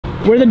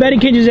Where are the batting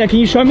cages at? Can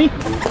you show me?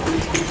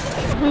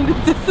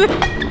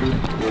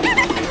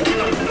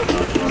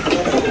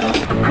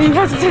 You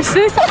have to touch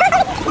this.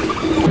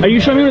 Are you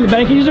showing me where the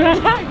batting cages are at?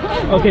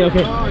 Okay,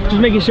 okay.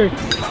 Just making sure.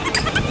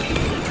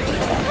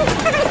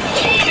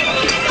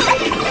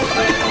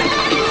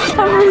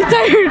 I'm really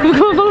tired. Go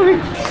follow me.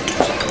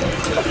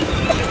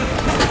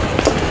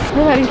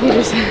 Where are batting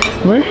cages?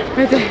 Where?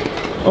 Right there.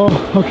 Oh,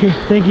 okay.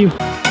 Thank you.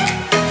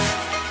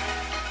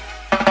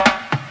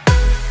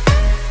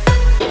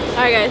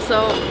 Alright guys,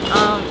 so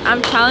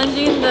I'm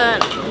challenging the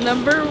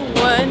number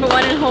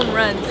one in home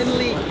runs in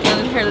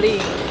her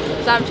league.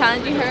 So I'm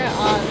challenging her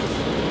on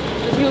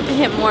who can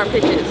hit more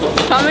pitches.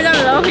 Comment down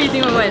below who you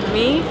think will win.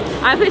 Me,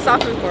 I played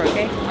soccer before,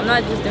 okay? I'm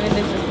not just doing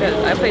this just because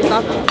I played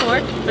soccer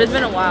before, but it's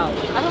been a while.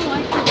 I don't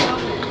like her.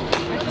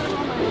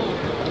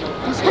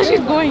 So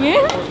she's going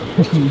in?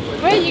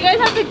 Wait, you guys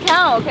have to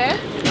count, okay?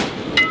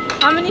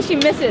 How many she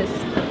misses?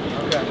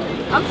 Okay.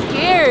 I'm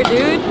scared,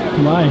 dude.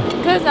 Why?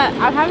 Because I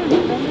haven't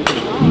done this in a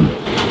while.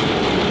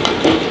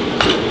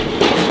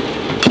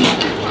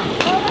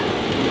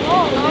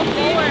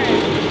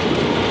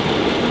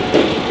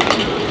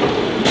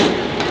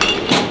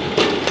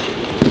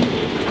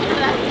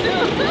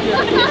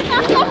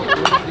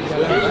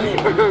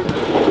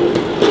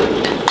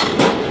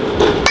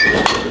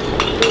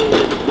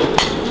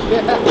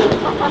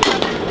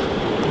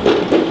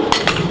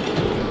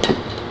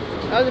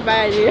 That was a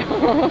bad idea.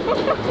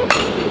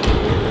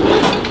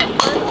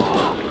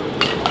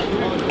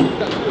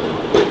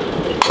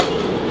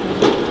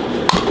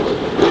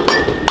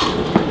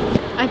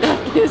 I got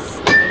this.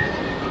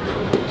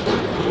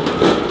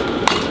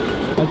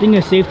 I think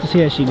it's safe to say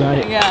that she got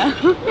it. Yeah.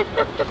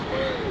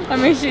 I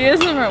mean, she is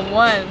number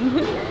one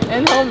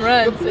in home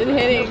runs and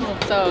hitting,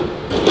 so.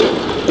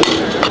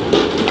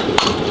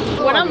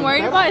 What I'm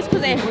worried about is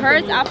because it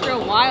hurts after a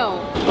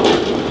while.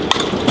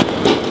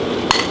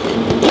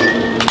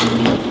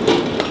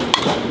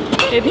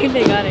 I think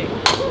they got it.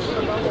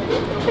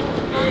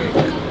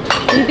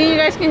 You think you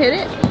guys can hit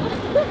it?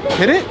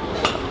 Hit it?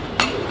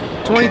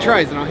 20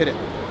 tries and I'll hit it.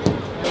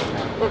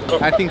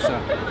 I think so.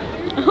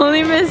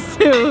 Only missed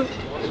 2.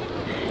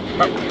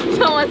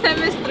 So once I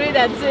missed 3,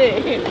 that's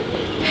it.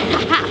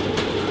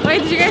 Wait,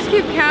 did you guys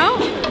keep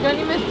count? You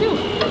only missed 2.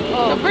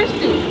 Oh. The first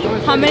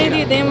 2. How many do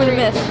you think I'm gonna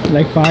miss?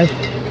 Like 5.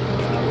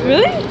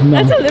 Really? No.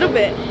 That's a little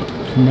bit.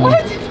 No.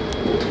 What?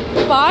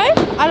 5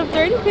 out of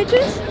 30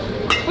 pitches?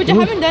 Which I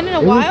haven't done in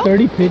a while.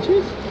 30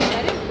 pitches?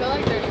 I didn't feel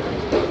like 30.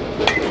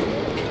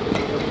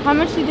 How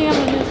much do you think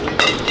I'm gonna miss?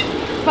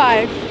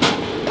 5.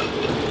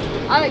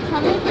 Alex, how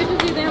many pitches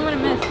do you think I'm gonna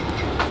miss?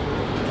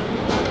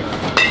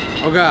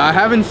 Okay, I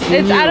haven't seen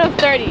It's out of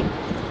 30.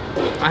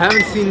 I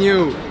haven't seen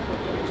you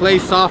play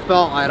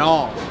softball at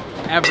all.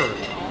 Ever.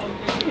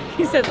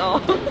 He says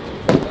all.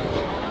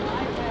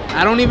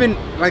 I don't even,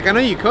 like, I know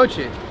you coach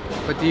it,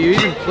 but do you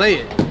even play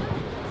it?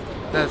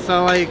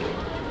 So, like,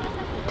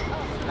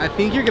 I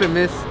think you're gonna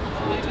miss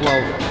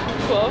 12.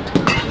 12?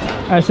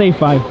 I say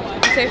 5.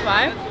 You say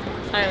 5?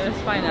 Alright,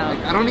 let's find out.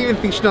 I don't even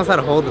think she knows how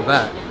to hold the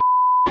bat.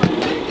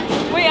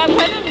 Wait, I'm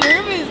kind of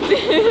nervous,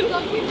 dude.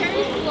 Don't be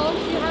very slow.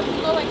 You have to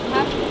go like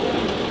half the way.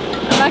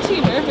 I'm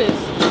actually nervous.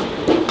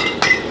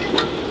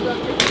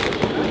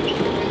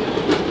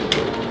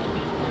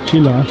 She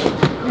lost.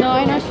 No,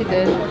 I know she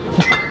did.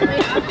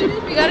 Wait, after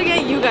this, we gotta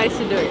get you guys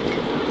to do it.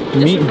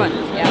 Just Me? for fun.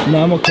 Yeah.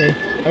 No, I'm okay.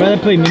 I'd rather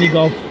play mini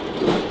golf.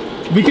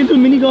 We can do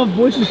mini golf,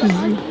 boys.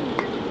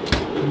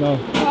 No.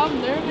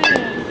 I'm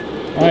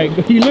nervous. Alright,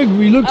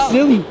 we look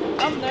silly.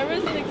 I'm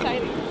nervous and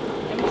excited.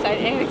 I'm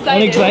excited and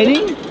excited. And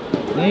exciting?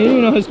 I don't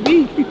even know how to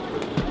speak.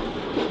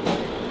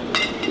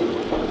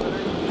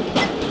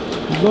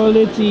 Go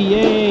Litzy,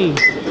 yay!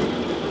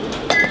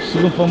 She's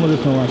gonna fun with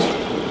this one, watch.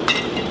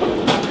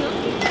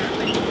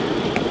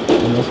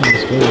 And that's not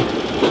scary.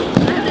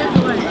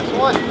 That's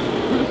one.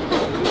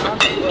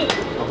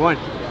 One.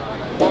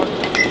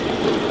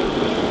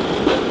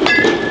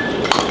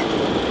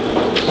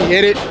 She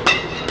hit it.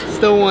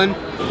 Still one.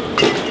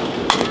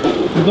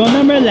 Go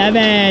number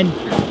 11.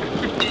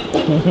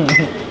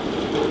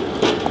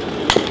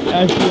 I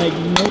was like,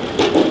 nope.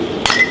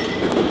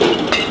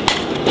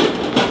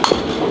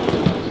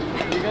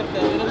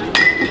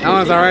 That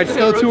one's alright.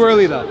 Still too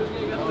early though.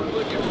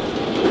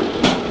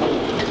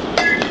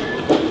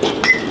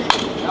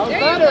 That was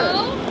better.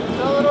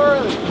 Still a little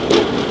early.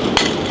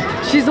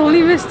 She's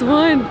only missed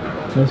 1.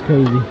 That's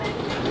crazy.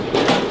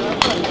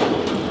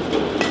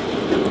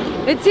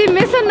 Litzy,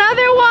 miss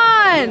another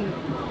one.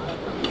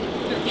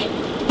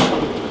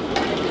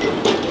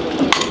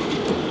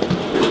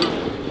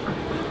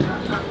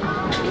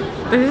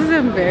 This is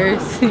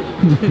embarrassing.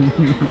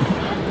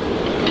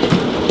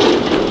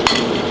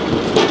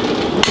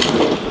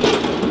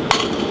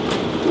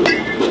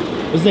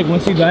 It's like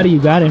once you got it,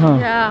 huh?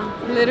 Yeah,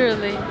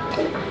 literally.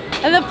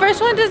 And the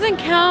first one doesn't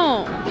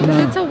count. No.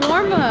 It's a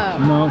warm-up.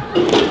 No.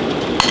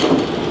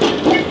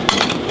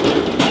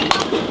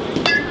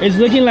 It's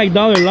looking like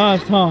dollar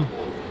lost, huh?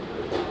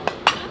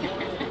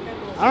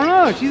 I don't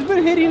know. She's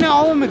been hitting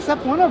all of them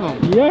except one of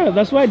them. Yeah,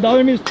 that's why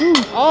dollar missed 2.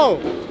 Oh,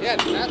 yeah,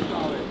 that's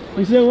dollar.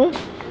 You said what?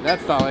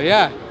 That's taller,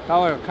 yeah.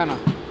 Taller, kind of.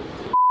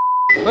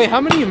 Wait, how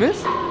many you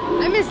missed?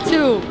 I missed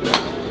 2.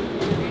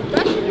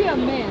 That should be a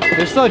man.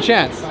 There's still a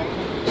chance.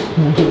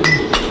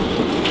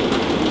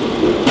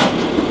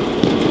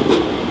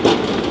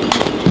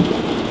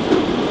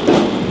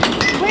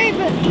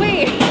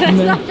 Wait, that's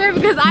not fair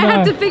because I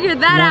have to figure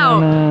that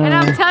out. And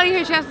I'm telling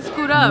her she has to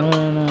scoot up.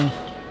 No.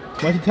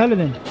 Why'd you tell her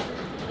then?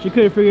 She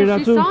could have figured it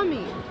out too. She saw me.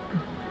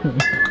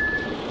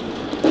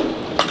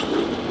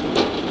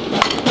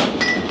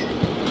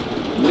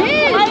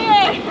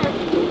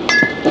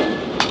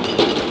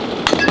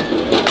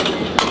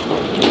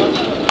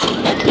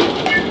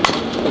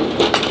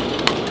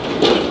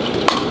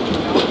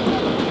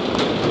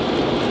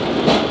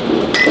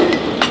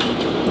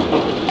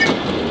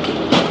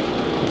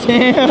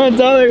 Damn,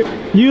 Dollar,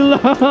 you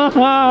lost.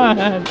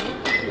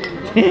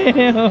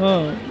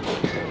 Damn.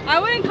 I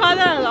wouldn't call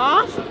that a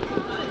loss.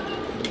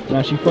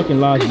 Nah, she fucking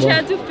lost, She bro.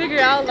 had to figure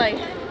out like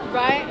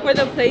where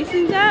the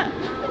placing's at.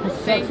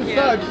 Thank you.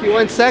 She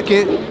went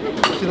second.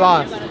 She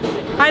lost.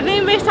 I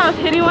think based off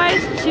hitting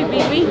wise, she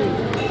beat me.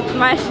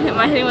 My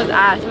hitting was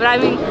ass, but I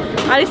mean,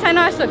 at least I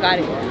know I still got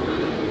it.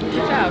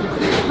 Good job.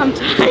 I'm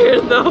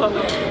tired though.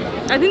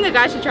 I think the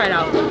guy should try it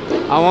out.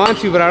 I want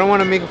to, but I don't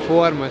want to make a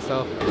fool out of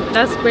myself.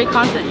 That's great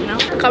content, you know?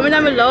 Comment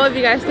down below if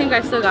you guys think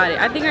I still got it.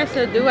 I think I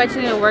still do. I just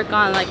need to work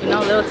on, like, you know,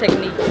 little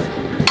techniques.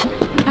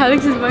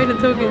 Alex is buying the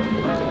token.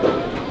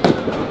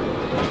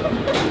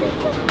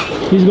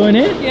 He's going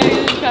in? Yeah, he's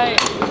gonna try it.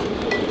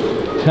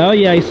 Hell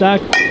yeah,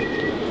 Isaac.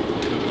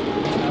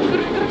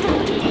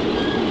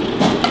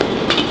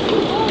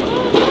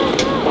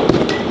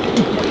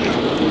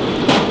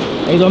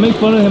 Hey, don't make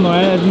fun of him,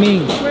 alright? That's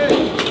mean.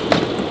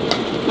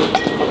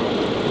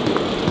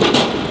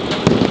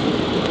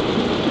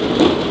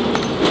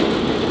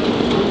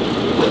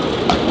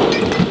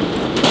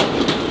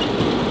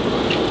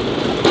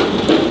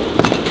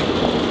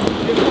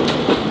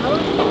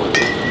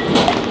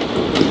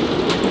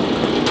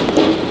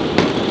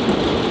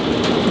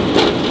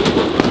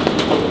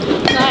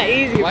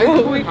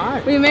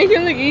 We make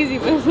him look easy,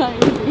 but it's not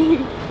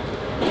easy.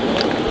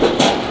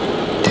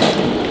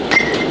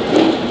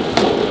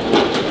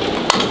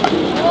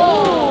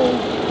 Oh,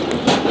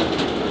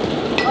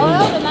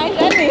 that was a nice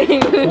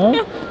ending.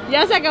 Huh?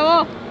 Ya se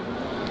acabó.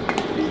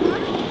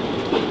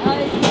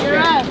 Alex, you're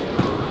up.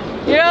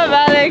 You're up,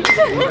 Alex.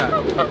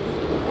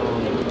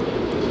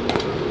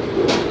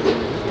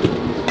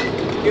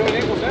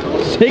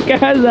 Shake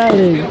hands,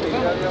 Alex.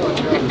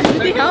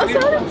 Anything else,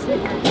 Alex?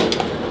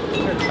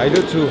 I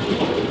do too.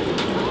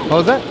 What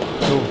was that?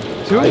 2.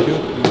 2? I do.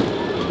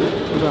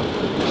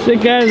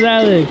 Shake hands,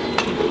 Alex.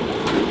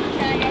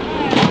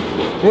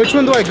 Which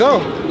one do I go?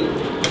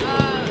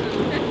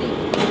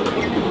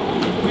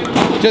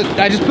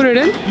 50. I just put it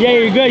in? Yeah,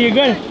 you're good, you're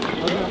good.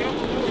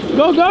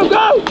 Go, go,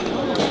 go!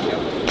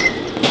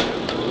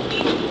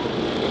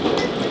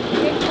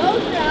 Get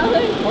closer,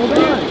 Alex. Hold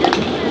on.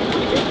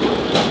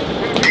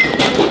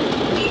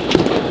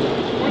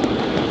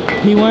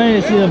 He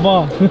wanted to see the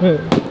ball.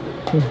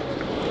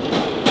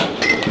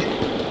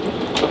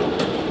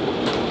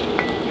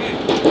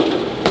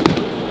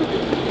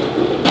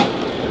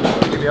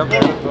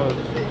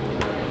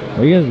 Why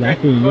are you guys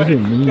laughing? You guys are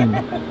mean.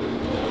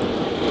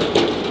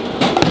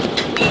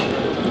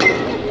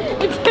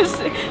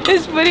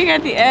 It's putting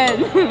at the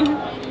end.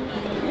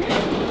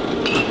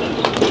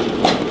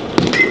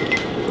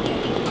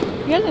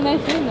 You guys are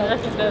nice doing though.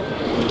 That's the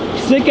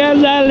best. Sick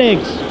as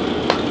Alex.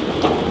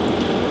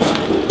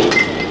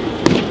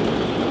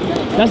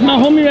 That's my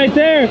homie right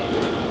there.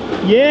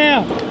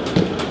 Yeah.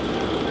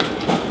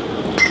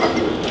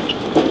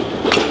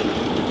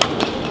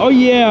 Oh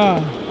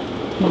yeah.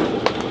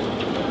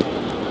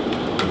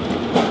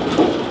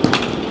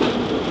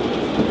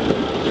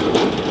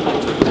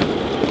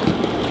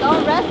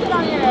 Don't rest it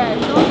on your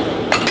shoulder.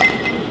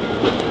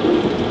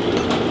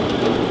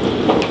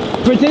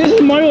 Pretend this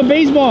is Mario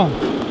baseball.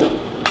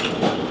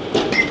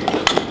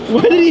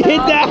 Why did he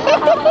hit that?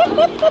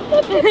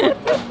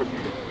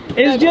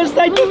 It's just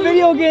like the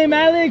video game,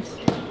 Alex.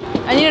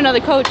 I need another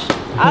coach.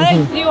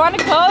 Alex, do you want a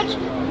coach?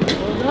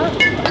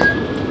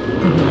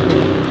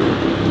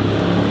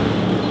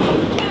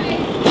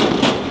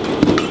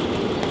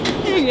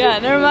 Yeah,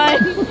 never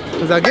mind.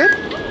 Was that good?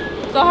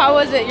 So how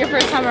was it your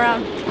first time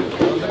around?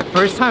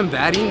 First time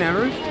batting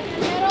ever?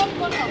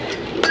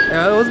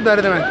 Yeah, it was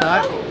better than I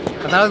thought. I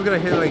thought I was gonna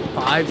hit like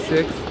 5,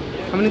 6.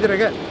 How many did I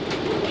get?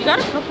 You got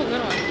a couple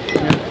good ones.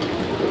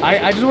 Yeah.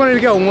 I just wanted to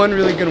get one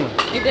really good one.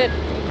 You did.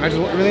 I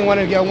just really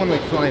wanted to get one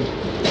like flying.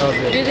 That was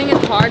Do it. you think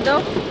it's hard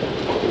though?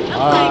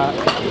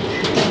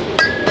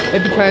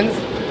 It depends.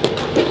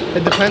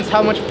 It depends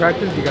how much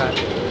practice you got.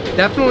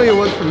 Definitely it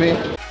was for me.